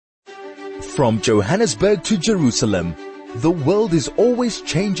From Johannesburg to Jerusalem, the world is always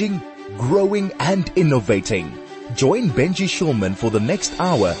changing, growing and innovating. Join Benji Shulman for the next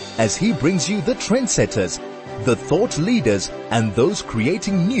hour as he brings you the trendsetters, the thought leaders and those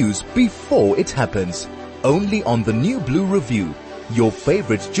creating news before it happens. Only on the New Blue Review, your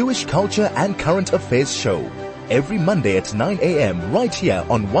favorite Jewish culture and current affairs show. Every Monday at 9 a.m. right here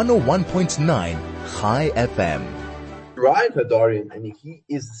on 101.9 Chai FM. Ryan Haidarian, and he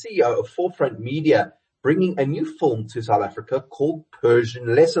is the CEO of Forefront Media, bringing a new film to South Africa called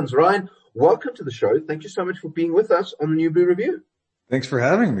Persian Lessons. Ryan, welcome to the show. Thank you so much for being with us on the New Blue Review. Thanks for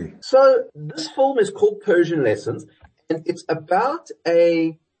having me. So this film is called Persian Lessons, and it's about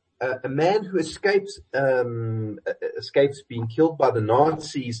a man who escapes being killed by the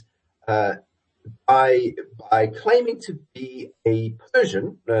Nazis by claiming to be a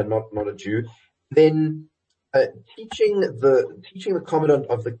Persian, not a Jew, then teaching the commandant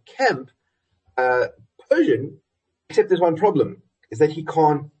of the camp Persian, except there's one problem, is that he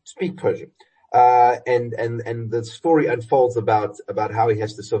can't speak Persian. And the story unfolds about how he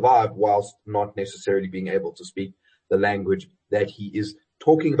has to survive whilst not necessarily being able to speak the language that he is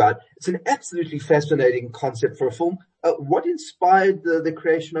talking about. It's an absolutely fascinating concept for a film. What inspired the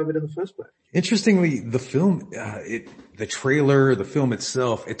creation of it in the first place? Interestingly, the film, the trailer, the film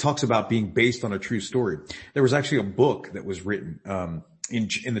itself, it talks about being based on a true story. There was actually a book that was written,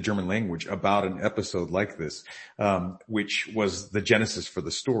 in the German language about an episode like this, which was the genesis for the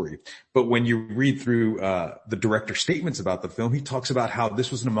story. But when you read through, the director's statements about the film, he talks about how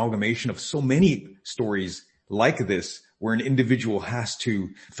this was an amalgamation of so many stories like this, where an individual has to,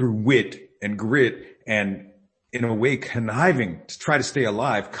 through wit and grit and in a way conniving to try to stay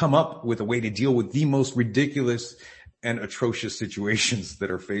alive, come up with a way to deal with the most ridiculous and atrocious situations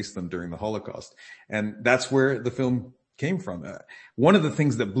that are faced them during the Holocaust. And that's where the film came from. One of the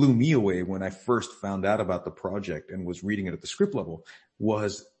things that blew me away when I first found out about the project and was reading it at the script level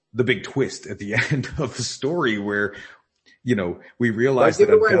was the big twist at the end of the story where, you know, we realized that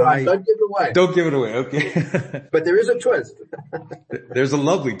Don't give it away. Don't give it away. Okay. But there is a twist. There's a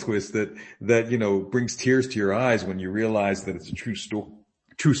lovely twist that, you know, brings tears to your eyes when you realize that it's a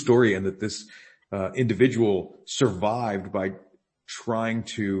true story and that this, individual survived by trying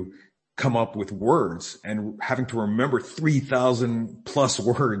to come up with words and having to remember 3,000 plus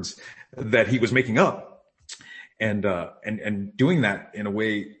words that he was making up. And doing that in a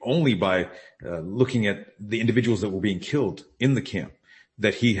way only by, looking at the individuals that were being killed in the camp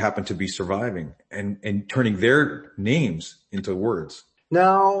that he happened to be surviving and turning their names into words.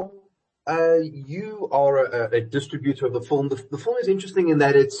 Now, you are a distributor of the film. The film is interesting in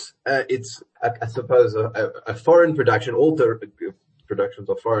that it's I suppose a foreign production. All the productions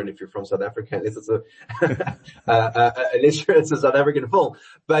are foreign if you're from South Africa, unless it's a South African film.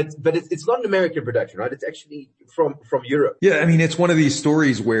 But it's not an American production, right? It's actually from Europe. Yeah, I mean, it's one of these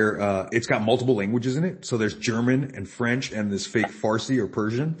stories where it's got multiple languages in it. So there's German and French and this fake Farsi or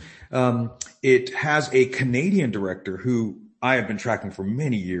Persian. It has a Canadian director who I have been tracking for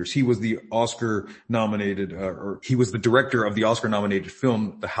many years. He was the Oscar nominated, or he was the director of the Oscar nominated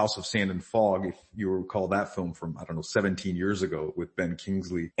film, The House of Sand and Fog, if you recall that film from, 17 years ago with Ben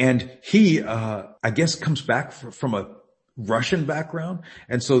Kingsley. And he, I guess comes back from a Russian background.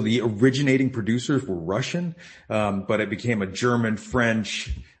 And so the originating producers were Russian, but it became a German,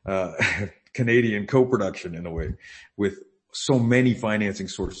 French, Canadian co-production in a way with so many financing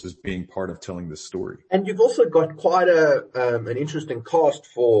sources being part of telling this story. And you've also got quite an interesting cast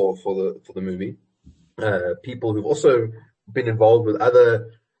for the movie. People who've also been involved with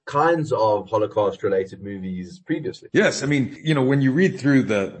other kinds of Holocaust related movies previously. Yes. I mean, you know, when you read through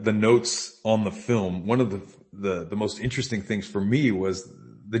the notes on the film, one of the most interesting things for me was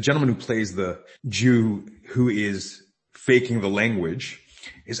the gentleman who plays the Jew who is faking the language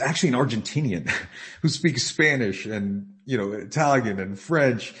is actually an Argentinian who speaks Spanish and, you know, Italian and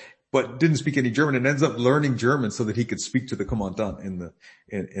French, but didn't speak any German and ends up learning German so that he could speak to the commandant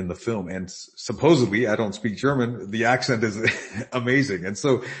in the film. And supposedly, I don't speak German, the accent is amazing. And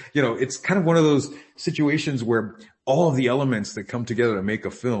so, you know, it's kind of one of those situations where all of the elements that come together to make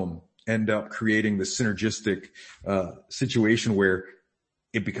a film end up creating this synergistic, situation where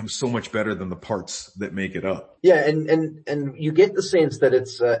it becomes so much better than the parts that make it up. Yeah, and you get the sense that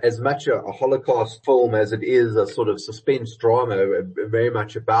it's as much a Holocaust film as it is a sort of suspense drama, very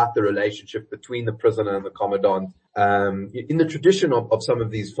much about the relationship between the prisoner and the commandant. In the tradition of some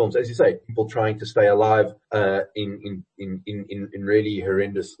of these films, as you say, people trying to stay alive in really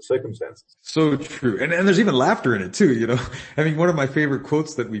horrendous circumstances. So true. And there's even laughter in it too, you know. I mean, one of my favorite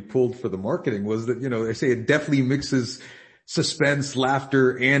quotes that we pulled for the marketing was that, you know, they say it definitely mixes suspense,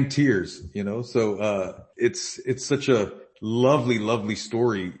 laughter, and tears, you know? So, it's such a lovely, lovely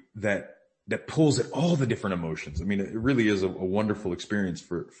story that pulls at all the different emotions. I mean, it really is a wonderful experience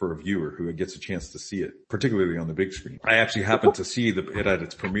for a viewer who gets a chance to see it, particularly on the big screen. I actually happened to see it at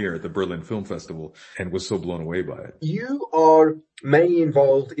its premiere at the Berlin Film Festival and was so blown away by it. You are mainly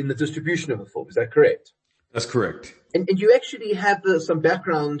involved in the distribution of the film, is that correct? That's correct. And you actually have some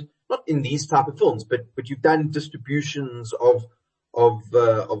background, not in these type of films, but you've done distributions of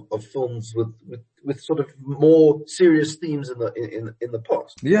films with sort of more serious themes in the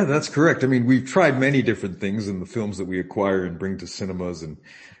past. Yeah, that's correct. I mean, we've tried many different things in the films that we acquire and bring to cinemas and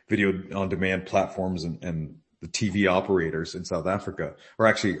video on demand platforms and the TV operators in South Africa, or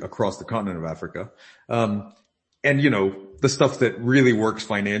actually across the continent of Africa. And you know, the stuff that really works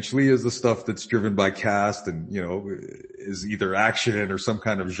financially is the stuff that's driven by cast and, you know, is either action or some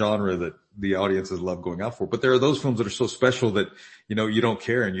kind of genre that the audiences love going out for. But there are those films that are so special that, you know, you don't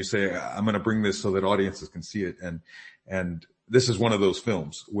care and you say, I'm going to bring this so that audiences can see it. And this is one of those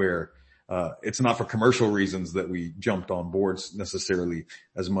films where, it's not for commercial reasons that we jumped on boards necessarily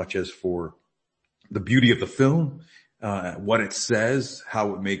as much as for the beauty of the film, what it says,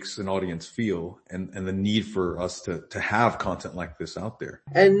 how it makes an audience feel, and the need for us to have content like this out there.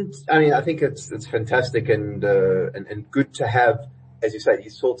 And I mean, I think it's fantastic and good to have, as you say,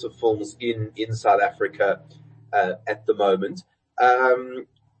 these sorts of films in South Africa, at the moment.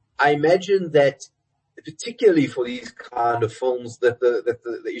 I imagine that particularly for these kind of films that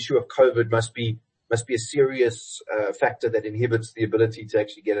the issue of COVID must be a serious factor that inhibits the ability to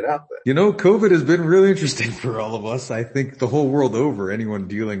actually get it out there. You know, COVID has been really interesting for all of us. I think the whole world over, anyone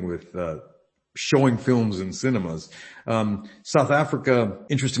dealing with showing films in cinemas. South Africa,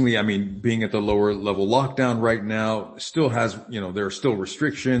 interestingly, I mean, being at the lower level lockdown right now, still has, you know, there are still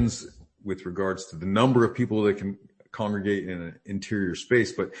restrictions with regards to the number of people that can congregate in an interior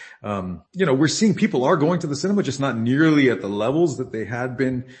space. But, you know, we're seeing people are going to the cinema, just not nearly at the levels that they had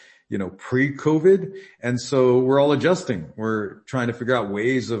been, you know, pre-COVID. And so we're all adjusting. We're trying to figure out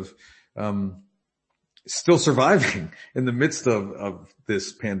ways of, still surviving in the midst of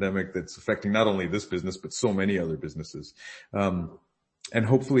this pandemic that's affecting not only this business, but so many other businesses. And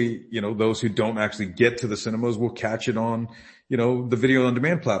hopefully, you know, those who don't actually get to the cinemas will catch it on, you know, the video on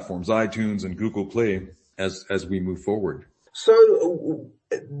demand platforms, iTunes and Google Play as we move forward. So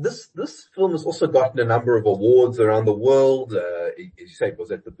this film has also gotten a number of awards around the world. As you say, it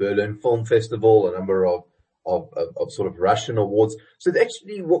was at the Berlin Film Festival, a number of sort of Russian awards. So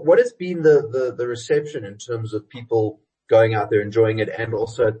actually, what has been the reception in terms of people going out there enjoying it, and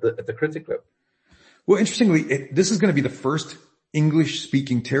also at the critic level? Well, interestingly, this is going to be the first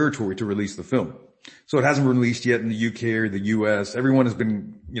English-speaking territory to release the film. So it hasn't been released yet in the UK or the US. Everyone has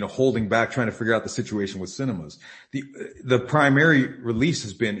been, you know, holding back, trying to figure out the situation with cinemas. The primary release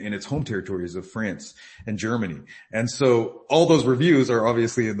has been in its home territories of France and Germany. And so all those reviews are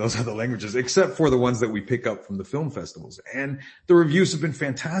obviously in those other languages, except for the ones that we pick up from the film festivals. And the reviews have been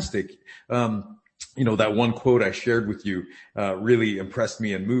fantastic. You know, that one quote I shared with you, really impressed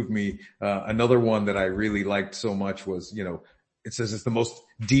me and moved me. Another one that I really liked so much was, you know, it says it's the most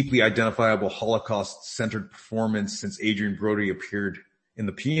deeply identifiable Holocaust-centered performance since Adrian Brody appeared in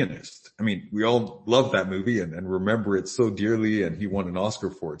The Pianist. I mean, we all love that movie and remember it so dearly, and he won an Oscar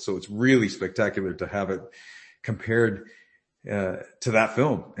for it. So it's really spectacular to have it compared to that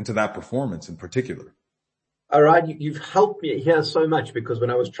film and to that performance in particular. All right, you've helped me here so much, because when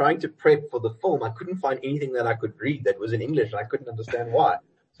I was trying to prep for the film, I couldn't find anything that I could read that was in English, and I couldn't understand why.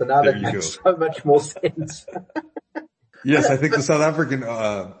 So now that makes so much more sense. Yes, I think the South African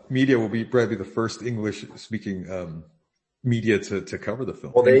media will be probably the first English-speaking media to cover the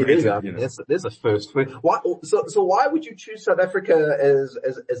film. Well, there you go. You know. There's a first. So why would you choose South Africa as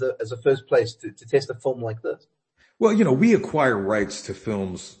a first place to test a film like this? Well, you know, we acquire rights to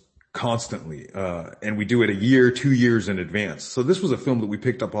films constantly, and we do it a year, 2 years in advance. So this was a film that we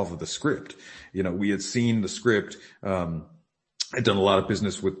picked up off of the script. You know, we had seen the script. I'd done a lot of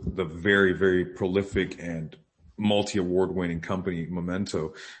business with the very, very prolific and multi-award winning company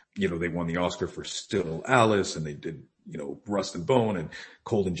Memento. You know, they won the Oscar for Still Alice, and they did, you know, Rust and Bone and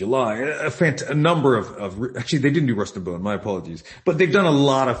Cold in July, a number of actually they didn't do Rust and Bone, my apologies, but they've done a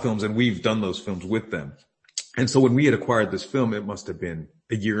lot of films, and we've done those films with them. And so when we had acquired this film, it must have been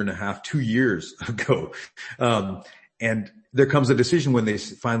a year and a half, 2 years ago. And there comes a decision when they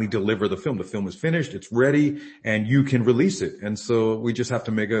finally deliver the film. The film is finished, it's ready, and you can release it. And so we just have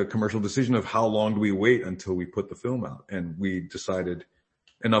to make a commercial decision of how long do we wait until we put the film out. And we decided,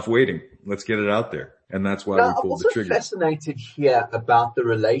 enough waiting, let's get it out there. And that's why we pulled the trigger. I'm also fascinated here about the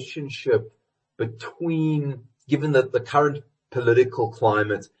relationship between given the current political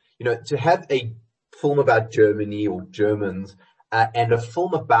climate, to have a film about Germany or Germans, and a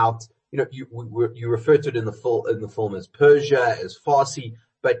film about, you refer to it in the film as Persia, as Farsi,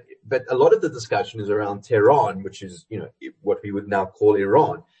 but a lot of the discussion is around Tehran, which is, what we would now call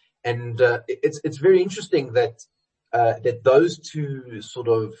Iran. And, it's very interesting that those two sort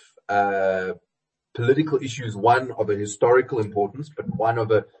of, political issues, one of a historical importance, but one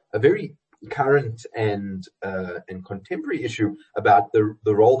of a very current and contemporary issue about the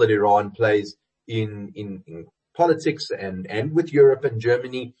role that Iran plays in politics and with Europe and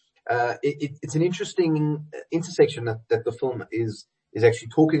Germany. It's an interesting intersection that the film is actually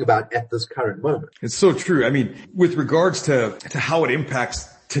talking about at this current moment. It's so true. I mean, with regards to how it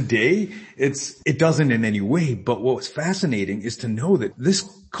impacts today, it doesn't in any way. But what's fascinating is to know that this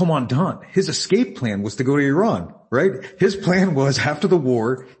commandant, his escape plan was to go to Iran, right? His plan was, after the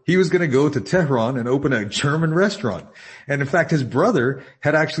war, he was going to go to Tehran and open a German restaurant. And in fact, his brother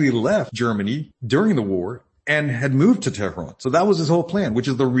had actually left Germany during the war and had moved to Tehran. So that was his whole plan, which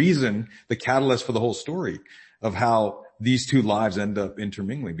is the reason, the catalyst for the whole story of how these two lives end up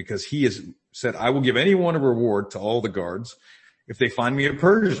intermingling, because he has said, I will give anyone a reward to all the guards if they find me a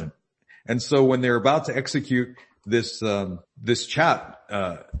Persian. And so when they're about to execute this chap,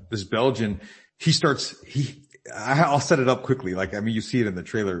 this Belgian, I'll set it up quickly. You see it in the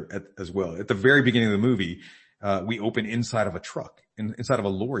trailer as well. At the very beginning of the movie, we open inside of a truck, inside of a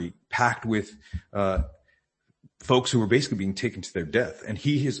lorry packed with, folks who were basically being taken to their death. And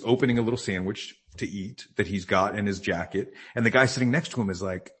he is opening a little sandwich to eat that he's got in his jacket. And the guy sitting next to him is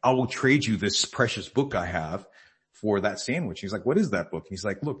like, I will trade you this precious book I have for that sandwich. He's like, what is that book? He's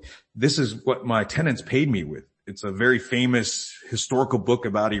like, look, this is what my tenants paid me with. It's a very famous historical book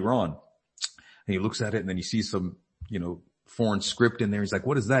about Iran. And he looks at it and then he sees some, foreign script in there. He's like,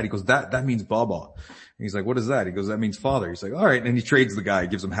 what is that? He goes, that means Baba. And he's like, what is that? He goes, that means father. He's like, all right. And he trades the guy,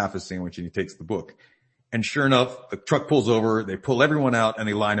 gives him half his sandwich and he takes the book. And sure enough, the truck pulls over, they pull everyone out and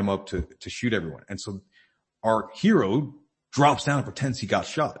they line him up to shoot everyone. And so our hero drops down and pretends he got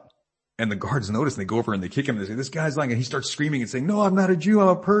shot. And the guards notice and they go over and they kick him and they say, this guy's lying. And he starts screaming and saying, no, I'm not a Jew. I'm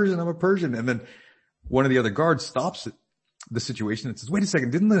a Persian. And then one of the other guards stops the situation and says, wait a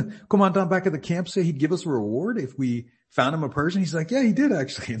second. Didn't the commandant back at the camp say he'd give us a reward if we found him a Persian? He's like, yeah, he did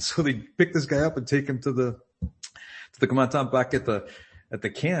actually. And so they pick this guy up and take him to the commandant back at the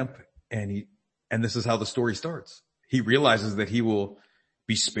camp. And this is how the story starts. He realizes that he will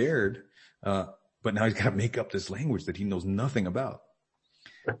be spared, but now he's got to make up this language that he knows nothing about.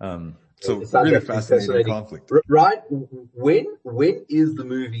 So really fascinating conflict. Right. When is the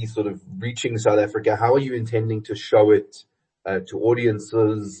movie sort of reaching South Africa? How are you intending to show it to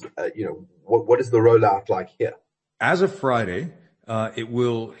audiences? What is the rollout like here? As of Friday, it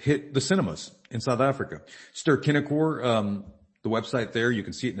will hit the cinemas in South Africa. Ster-Kinekor, the website there, you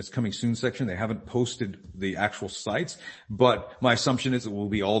can see it in its coming soon section. They haven't posted the actual sites, but my assumption is it will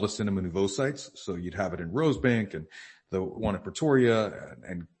be all the Cinema Nouveau sites. So you'd have it in Rosebank and the one at Pretoria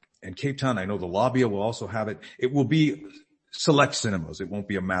and Cape Town. I know the Labia will also have it. It will be select cinemas. It won't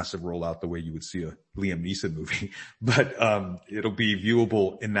be a massive rollout the way you would see a Liam Neeson movie, but it'll be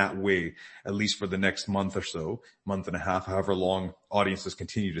viewable in that way, at least for the next month or so, month and a half, however long audiences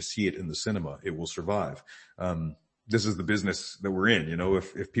continue to see it in the cinema, it will survive. This is the business that we're in.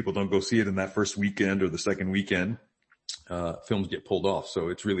 If people don't go see it in that first weekend or the second weekend, films get pulled off. So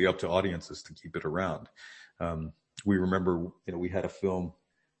it's really up to audiences to keep it around. We remember, we had a film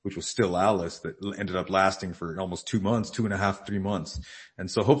which was Still Alice that ended up lasting for almost 2 months, 2.5, 3 months.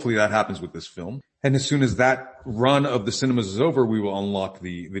 And so hopefully that happens with this film. And as soon as that run of the cinemas is over, we will unlock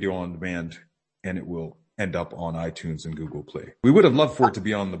the video on demand and it will end up on iTunes and Google Play. We would have loved for it to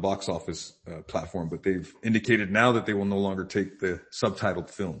be on the box office platform, but they've indicated now that they will no longer take the subtitled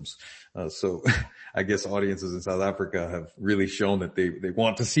films. So I guess audiences in South Africa have really shown that they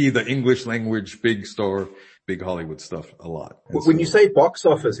want to see the English language, big star, big Hollywood stuff a lot. And when you say box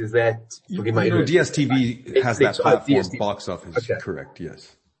office, is that, forgive my ignorance, DSTV has that platform, DSTV. Box office. Okay. Correct,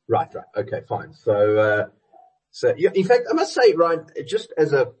 yes. Right. Okay, fine. So yeah, in fact, I must say, Ryan, just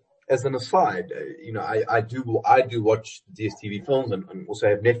as an aside, I do watch DSTV films and also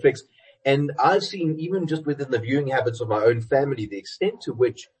have Netflix. And I've seen, even just within the viewing habits of my own family, the extent to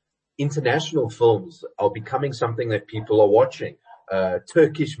which international films are becoming something that people are watching.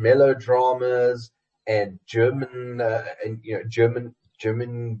 Turkish melodramas and German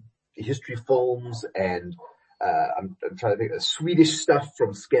history films and, I'm trying to think of Swedish stuff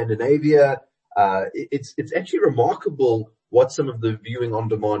from Scandinavia. It's actually remarkable what some of the viewing on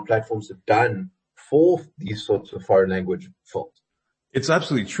demand platforms have done for these sorts of foreign language films. It's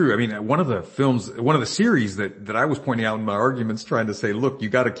absolutely true. I mean, one of the series that I was pointing out in my arguments, trying to say, look, you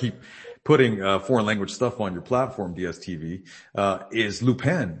got to keep putting foreign language stuff on your platform, DSTV, is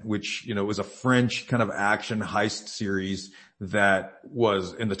Lupin, which, was a French kind of action heist series that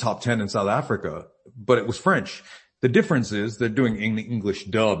was in the top 10 in South Africa, but it was French. The difference is they're doing English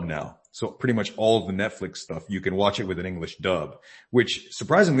dub now. So pretty much all of the Netflix stuff, you can watch it with an English dub, which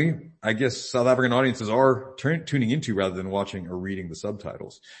surprisingly, I guess South African audiences are tuning into rather than watching or reading the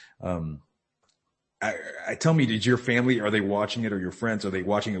subtitles. Tell me, did your family, are they watching it, or your friends, are they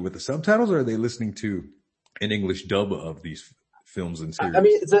watching it with the subtitles, or are they listening to an English dub of these films and series? I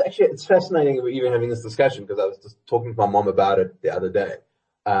mean, it's fascinating that we're even having this discussion, because I was just talking to my mom about it the other day.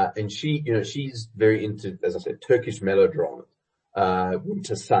 And she, she's very into, as I said, Turkish melodrama.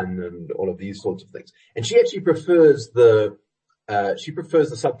 Winter Sun and all of these sorts of things. And she actually prefers the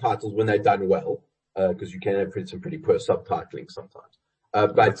subtitles when they're done well, because you can have some pretty poor subtitling sometimes.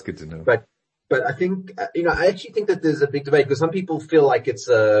 That's good to know. But I think, I actually think that there's a big debate, because some people feel like it's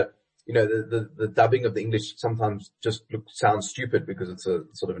the dubbing of the English sometimes just sounds stupid because it's a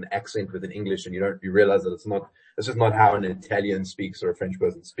sort of an accent within English, and you realize that it's just not how an Italian speaks or a French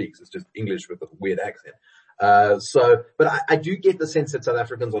person speaks. It's just English with a weird accent. But I do get the sense that South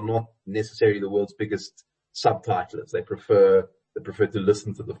Africans are not necessarily the world's biggest subtitlers. They prefer to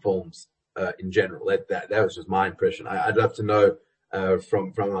listen to the films, in general. That was just my impression. I'd love to know,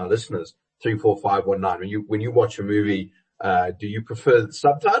 from our listeners, 34519, when you watch a movie, do you prefer the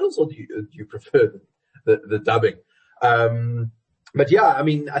subtitles, or do you prefer the dubbing? But yeah, I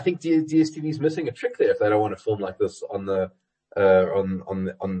mean, I think DSTV is missing a trick there if they don't want to film like this on their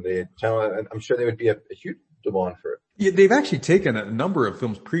channel. I'm sure there would be a huge demand for it. Yeah, they've actually taken a number of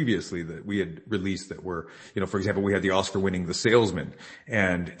films previously that we had released that were, for example, we had the Oscar-winning The Salesman,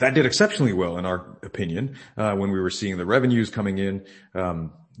 and that did exceptionally well in our opinion, when we were seeing the revenues coming in,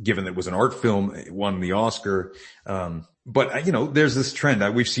 given that it was an art film, it won the Oscar. But there's this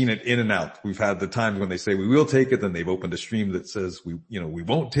trend. We've seen it in and out. We've had the times when they say we will take it, then they've opened a stream that says we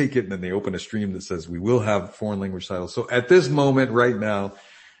won't take it, and then they open a stream that says we will have foreign language titles. So at this moment right now,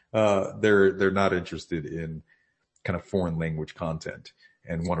 they're not interested in kind of foreign language content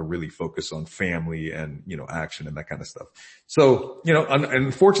and want to really focus on family and, action and that kind of stuff. So,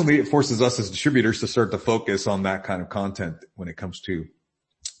 unfortunately it forces us as distributors to start to focus on that kind of content when it comes to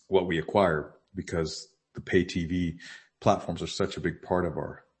what we acquire, because the pay TV platforms are such a big part of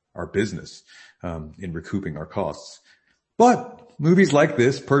our business, in recouping our costs. But movies like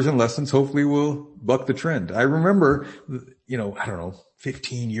this, Persian Lessons, hopefully will buck the trend. I remember, I don't know,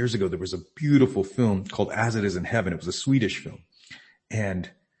 15 years ago, there was a beautiful film called As It Is in Heaven. It was a Swedish film. And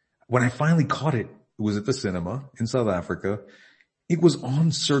when I finally caught it, it was at the cinema in South Africa. It was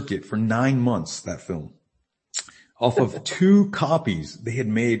on circuit for 9 months, that film. Off of 2 copies, they had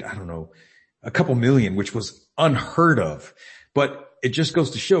made, I don't know, a couple million, which was unheard of. But it just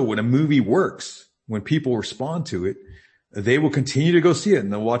goes to show, when a movie works, when people respond to it, they will continue to go see it,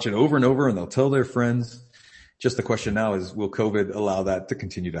 and they'll watch it over and over, and they'll tell their friends. Just the question now is, will COVID allow that to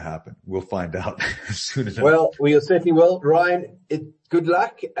continue to happen? We'll find out soon enough. Well, we certainly will. Ryan, good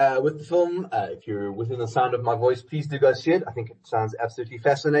luck with the film. If you're within the sound of my voice, please do go see it. I think it sounds absolutely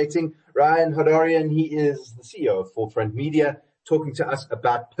fascinating. Ryan Haidarian, he is the CEO of Forefront Media, talking to us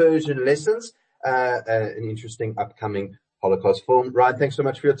about Persian Lessons, an interesting upcoming Holocaust film. Ryan, thanks so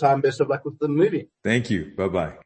much for your time. Best of luck with the movie. Thank you. Bye-bye.